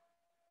literally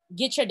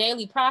get your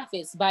daily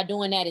profits by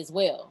doing that as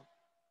well.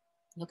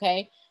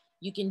 Okay,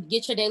 you can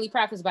get your daily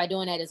profits by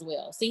doing that as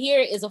well. So here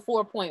is a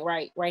 4-point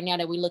right now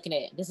that we're looking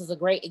at. This is a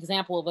great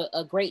example of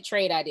a great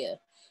trade idea.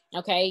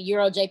 Okay,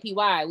 Euro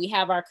JPY, we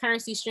have our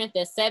currency strength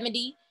at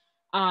 70.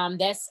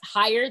 That's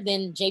higher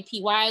than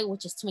JPY,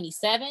 which is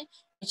 27,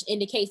 which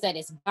indicates that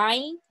it's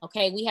buying.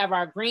 Okay, we have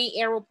our green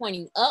arrow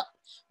pointing up,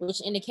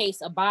 which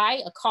indicates a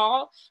buy, a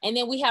call. And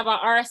then we have our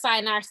RSI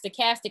and our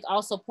stochastic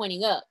also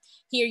pointing up.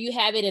 Here you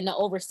have it in the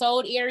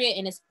oversold area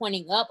and it's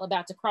pointing up,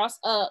 about to cross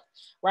up,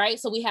 right?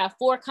 So we have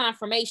 4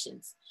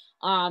 confirmations.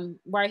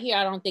 Right here,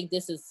 I don't think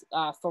this is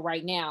for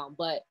right now,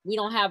 but we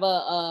don't have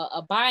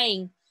a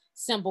buying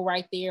symbol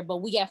right there, but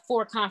we got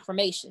 4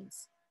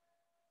 confirmations,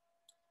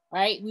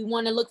 right? We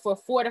want to look for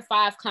 4 to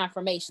 5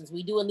 confirmations.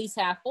 We do at least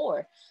have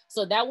 4.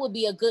 So that would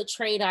be a good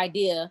trade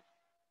idea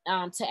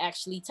to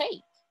actually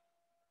take,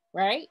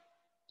 right?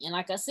 And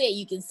like I said,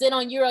 you can sit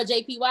on Euro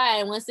JPY,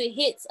 and once it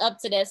hits up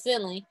to that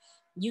ceiling,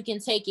 you can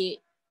take it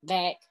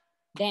back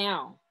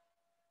down.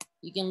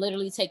 You can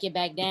literally take it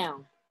back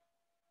down.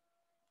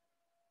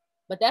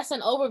 But that's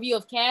an overview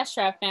of Cash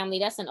Trap, family.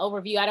 That's an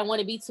overview. I don't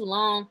want to be too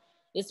long.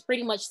 It's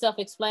pretty much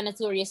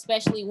self-explanatory,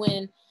 especially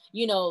when,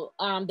 you know,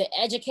 the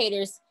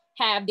educators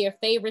have their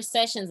favorite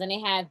sessions and they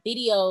have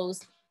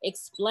videos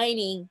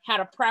explaining how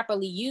to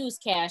properly use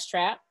Cash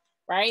Trap,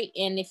 right?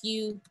 And if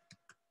you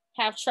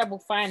have trouble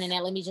finding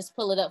that, let me just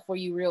pull it up for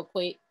you real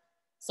quick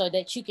so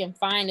that you can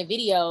find the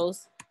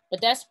videos. But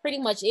that's pretty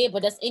much it.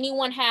 But does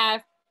anyone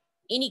have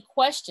any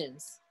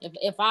questions?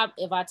 If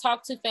I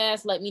talk too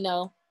fast, let me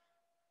know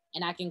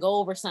and I can go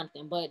over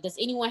something. But does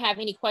anyone have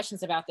any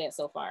questions about that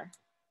so far?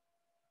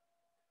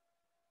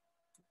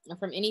 Or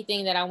from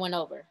anything that I went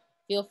over?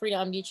 Feel free to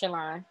unmute your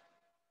line.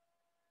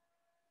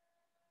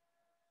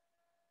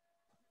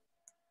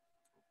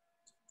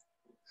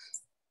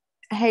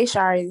 Hey,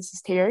 Shari, this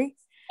is Terry.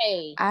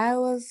 Hey. I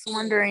was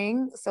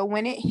wondering, so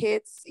when it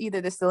hits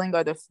either the ceiling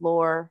or the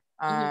floor,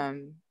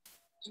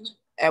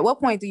 at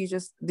what point do you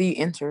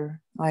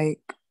enter?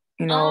 Like,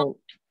 you know,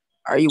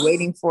 are you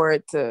waiting for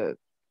it to,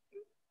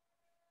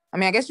 I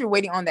mean, I guess you're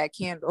waiting on that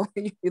candle.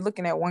 You're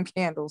looking at one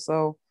candle.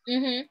 So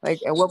like,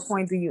 at what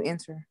point do you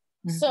enter?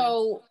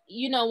 So,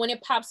 you know, when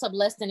it pops up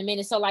less than a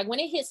minute, so like when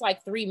it hits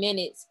like 3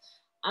 minutes,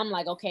 I'm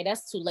like, okay,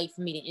 that's too late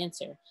for me to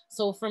enter.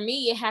 So for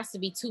me, it has to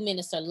be 2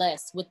 minutes or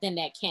less within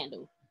that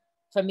candle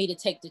for me to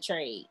take the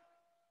trade.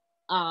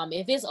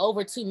 If it's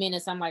over 2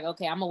 minutes, I'm like,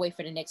 okay, I'm gonna wait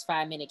for the next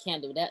 5-minute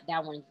candle.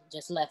 That one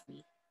just left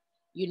me.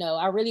 You know,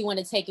 I really want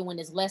to take it when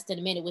it's less than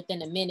a minute.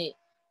 Within a minute,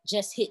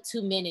 just hit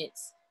 2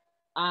 minutes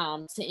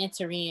to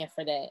enter in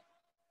for that.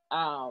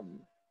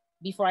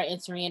 Before I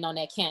enter in on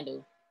that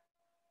candle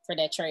for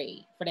that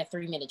trade, for that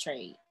 3-minute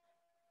trade.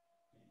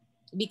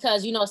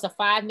 Because, you know, it's a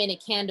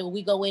 5-minute candle.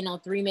 We go in on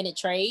 3-minute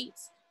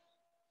trades.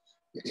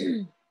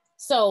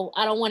 So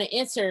I don't want to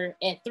enter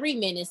at 3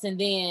 minutes and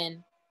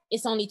then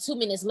it's only 2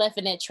 minutes left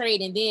in that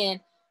trade. And then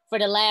for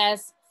the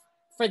last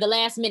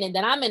minute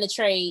that I'm in a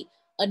trade,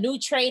 a new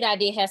trade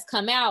idea has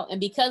come out. And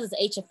because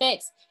it's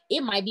HFX,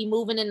 it might be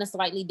moving in a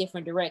slightly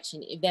different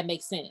direction, if that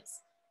makes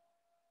sense.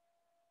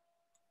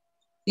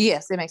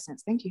 Yes, it makes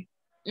sense. Thank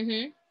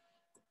you.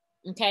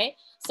 Okay,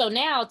 so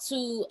now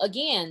to,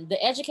 again,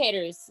 the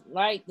educators,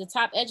 like the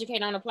top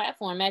educator on the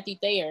platform, Matthew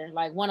Thayer,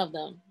 like one of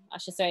them, I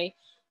should say,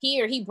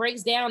 here, he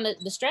breaks down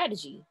the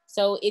strategy.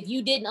 So if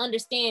you didn't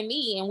understand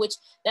me, in which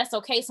that's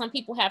okay, some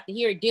people have to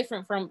hear it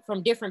different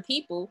from different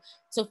people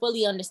to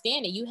fully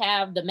understand it. You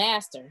have the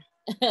master.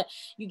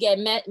 You get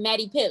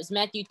Matty Pips,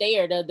 Matthew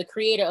Thayer, the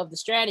creator of the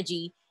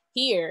strategy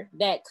here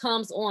that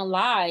comes on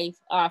live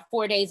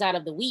 4 days out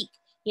of the week.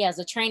 He has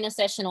a training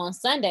session on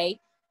Sunday.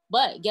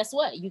 But guess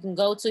what? You can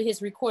go to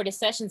his recorded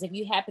sessions. If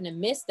you happen to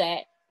miss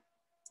that,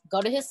 go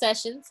to his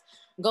sessions,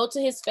 go to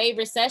his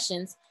favorite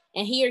sessions.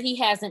 And here he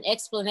has an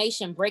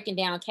explanation breaking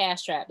down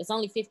Cash Trap. It's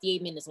only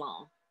 58 minutes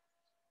long.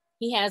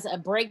 He has a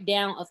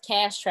breakdown of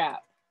Cash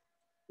Trap,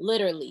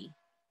 literally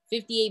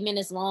 58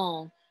 minutes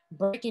long,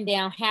 breaking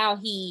down how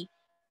he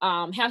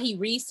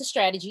reads the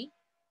strategy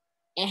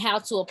and how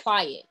to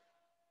apply it,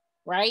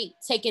 right?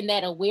 Taking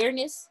that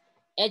awareness,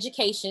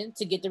 education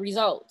to get the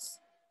results,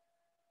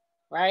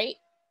 right?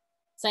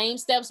 Same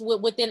steps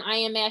within I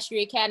Am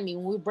Mastery Academy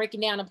when we're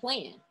breaking down a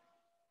plan,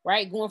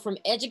 right? Going from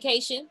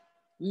education,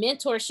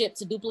 mentorship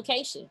to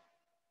duplication.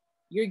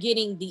 You're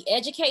getting the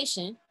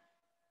education,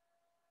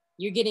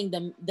 you're getting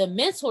the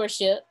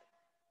mentorship,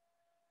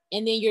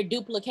 and then you're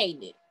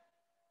duplicating it.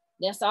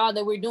 That's all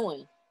that we're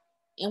doing.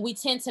 And we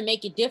tend to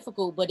make it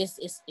difficult, but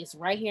it's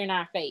right here in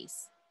our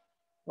face,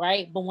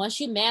 right? But once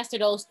you master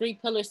those 3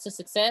 pillars to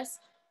success,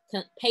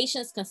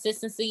 patience,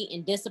 consistency,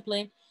 and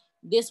discipline,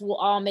 this will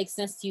all make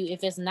sense to you.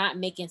 If it's not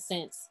making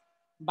sense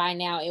by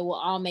now, it will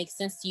all make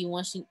sense to you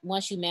once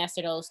you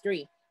master those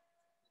 3.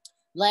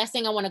 Last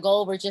thing I want to go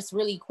over just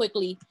really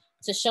quickly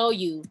to show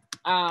you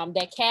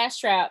that cash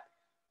trap,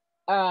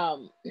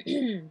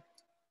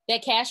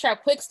 that cash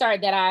trap quick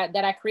start that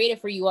I created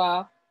for you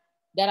all,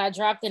 that I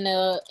dropped in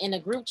a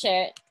group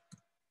chat,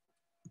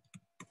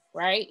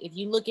 right? If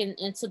you look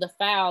into the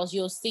files,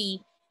 you'll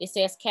see it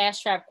says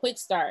cash trap quick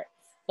start.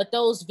 But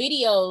those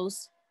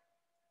videos,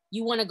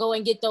 you want to go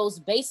and get those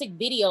basic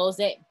videos.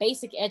 That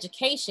basic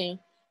education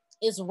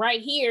is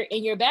right here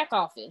in your back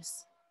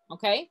office,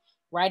 okay?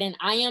 Right in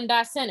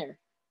IM.center.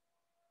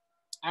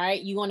 All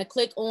right, you want to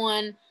click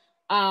on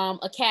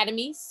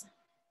academies.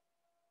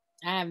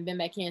 I haven't been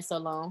back here in so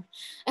long.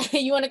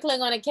 You want to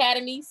click on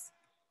academies,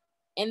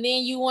 and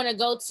then you want to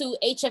go to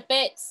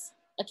HFX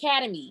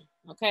Academy,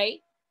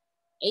 okay?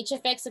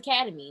 HFX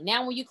Academy.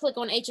 Now, when you click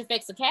on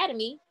HFX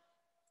Academy,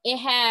 it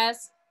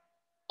has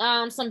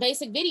some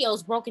basic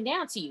videos broken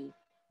down to you.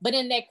 But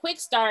in that quick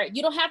start,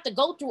 you don't have to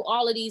go through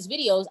all of these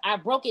videos. I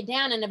broke it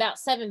down in about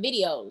 7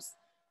 videos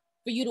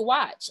for you to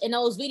watch. And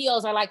those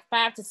videos are like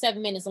 5 to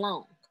 7 minutes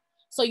long.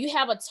 So you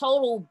have a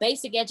total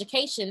basic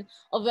education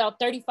of about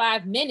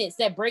 35 minutes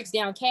that breaks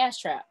down cash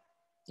trap,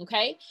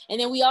 okay? And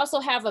then we also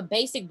have a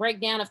basic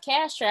breakdown of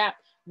cash trap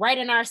right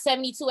in our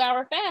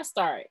 72-hour fast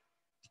start.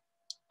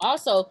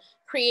 Also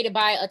created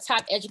by a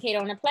top educator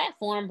on the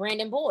platform,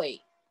 Brandon Boyd,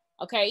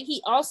 okay?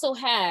 He also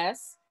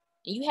has,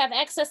 and you have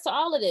access to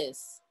all of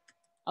this,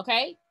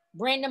 okay?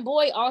 Brandon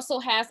Boyd also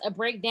has a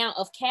breakdown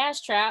of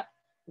cash trap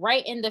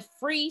right in the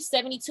free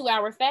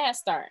 72-hour fast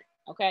start,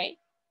 okay?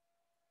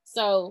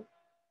 So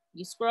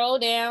you scroll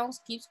down,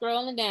 keep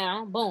scrolling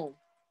down, boom.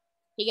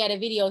 He got a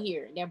video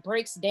here that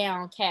breaks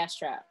down cash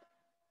trap.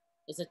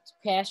 It's a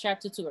cash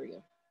trap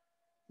tutorial,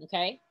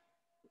 okay?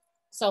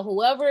 So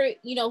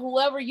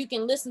whoever you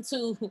can listen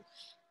to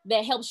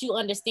that helps you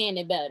understand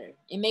it better.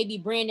 It may be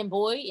Brandon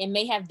Boyd. It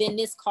may have been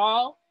this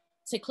call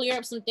to clear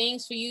up some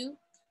things for you,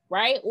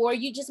 right? Or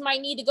you just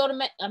might need to go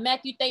to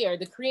Matthew Thayer,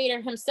 the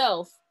creator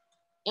himself,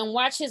 and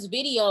watch his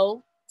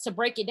video to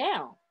break it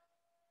down.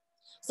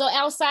 So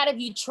outside of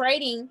you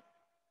trading,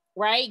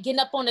 right, getting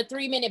up on the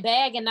 3-minute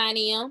bag at 9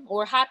 a.m.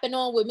 or hopping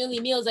on with Millie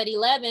Meals at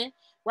 11,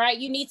 right,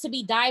 you need to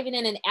be diving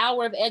in an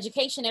hour of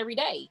education every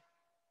day.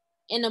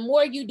 And the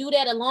more you do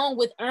that along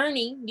with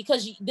earning,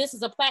 because this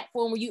is a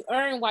platform where you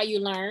earn while you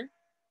learn,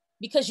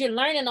 because you're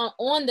learning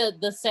on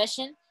the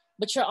session,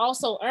 but you're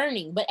also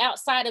earning. But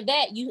outside of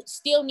that, you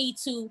still need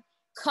to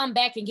come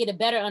back and get a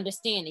better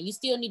understanding. You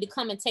still need to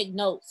come and take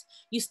notes.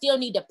 You still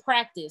need to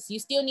practice. You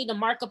still need to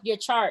mark up your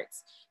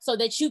charts so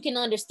that you can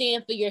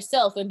understand for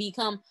yourself and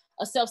become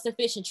a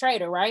self-sufficient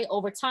trader, right?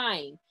 Over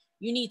time,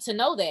 you need to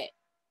know that.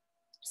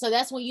 So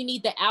that's when you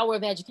need the hour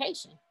of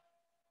education,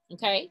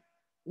 okay?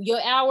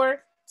 Your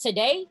hour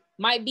today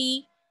might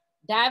be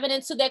diving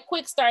into that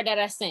quick start that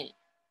I sent,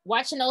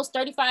 watching those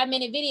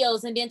 35-minute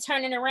videos, and then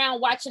turning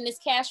around watching this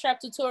cash trap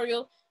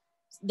tutorial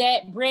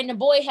that Brandon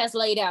Boyd has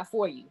laid out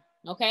for you,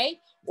 okay?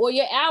 Or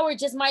your hour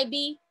just might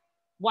be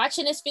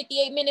watching this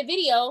 58-minute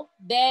video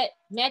that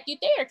Matthew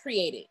Thayer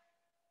created,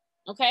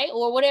 okay?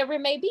 Or whatever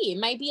it may be. It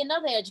might be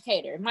another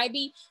educator. It might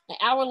be an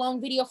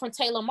hour-long video from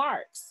Taylor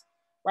Marks,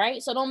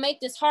 right? So don't make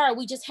this hard.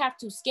 We just have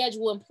to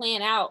schedule and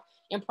plan out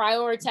and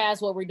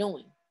prioritize what we're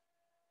doing,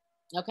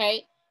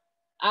 okay?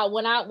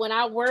 When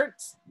I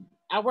worked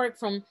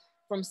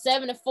from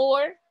 7 to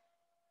 4,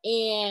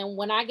 and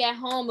when I got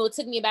home, it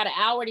took me about an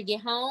hour to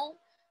get home.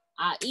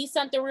 I eat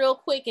something real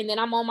quick, and then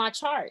I'm on my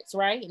charts,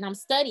 right? And I'm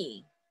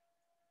studying.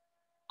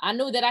 I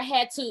knew that I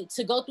had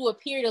to go through a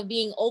period of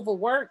being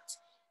overworked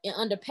and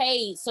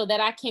underpaid so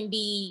that I can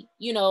be,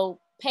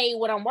 paid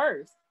what I'm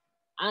worth.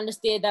 I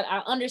understood that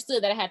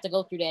I had to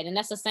go through that. And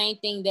that's the same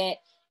thing that,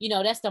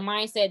 that's the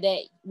mindset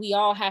that we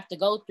all have to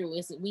go through,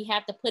 is we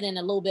have to put in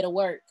a little bit of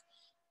work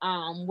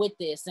with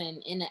this.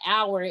 And in an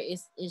hour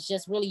is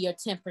just really your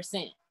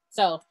 10%.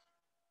 So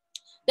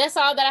that's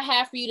all that I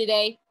have for you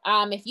today.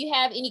 If you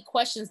have any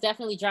questions,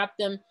 definitely drop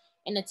them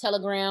in the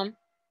Telegram.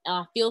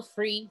 Feel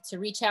free to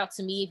reach out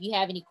to me if you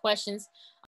have any questions.